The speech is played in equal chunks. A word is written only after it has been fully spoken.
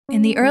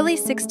In the early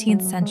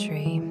 16th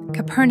century,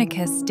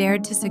 Copernicus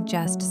dared to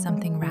suggest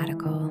something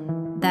radical,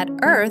 that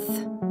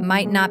Earth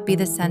might not be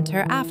the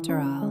center after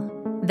all.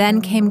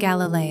 Then came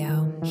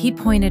Galileo. He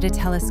pointed a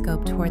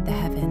telescope toward the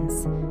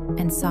heavens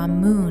and saw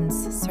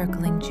moons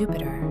circling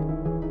Jupiter.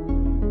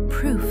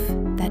 Proof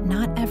that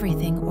not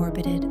everything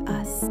orbited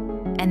us.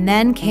 And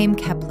then came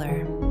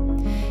Kepler.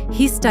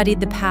 He studied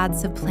the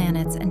paths of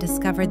planets and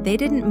discovered they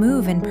didn't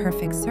move in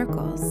perfect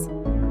circles,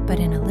 but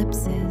in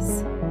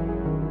ellipses,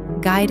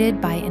 guided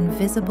by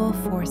invisible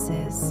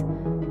forces,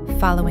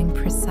 following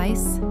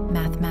precise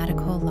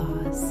mathematical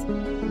laws.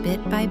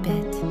 Bit by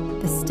bit,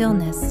 the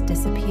stillness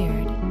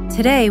disappeared.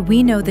 Today,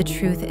 we know the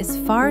truth is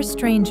far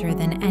stranger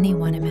than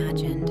anyone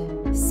imagined.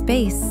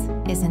 Space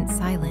isn't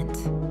silent,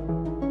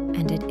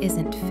 and it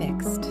isn't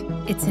fixed.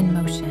 It's in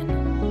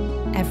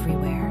motion,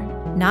 everywhere.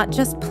 Not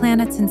just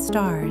planets and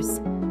stars,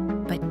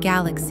 but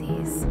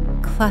galaxies,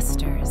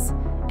 clusters,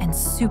 and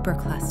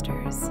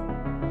superclusters.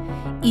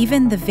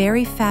 Even the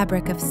very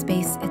fabric of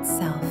space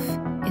itself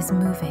is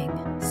moving,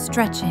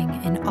 stretching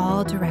in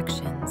all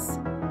directions.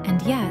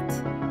 And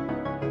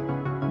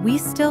yet, we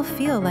still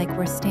feel like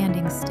we're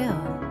standing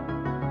still.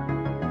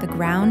 The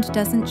ground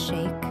doesn't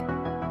shake,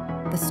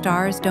 the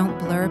stars don't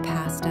blur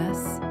past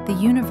us, the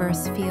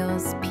universe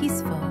feels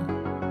peaceful,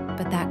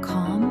 but that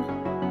calm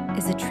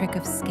is a trick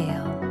of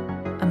scale,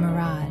 a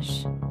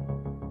mirage.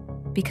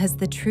 Because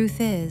the truth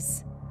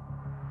is,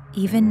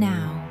 even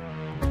now,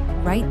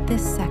 right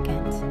this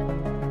second,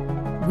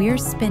 we're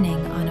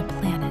spinning on a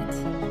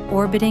planet,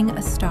 orbiting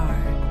a star,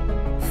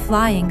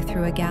 flying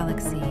through a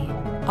galaxy,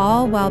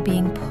 all while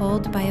being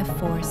pulled by a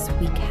force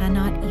we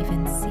cannot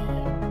even see.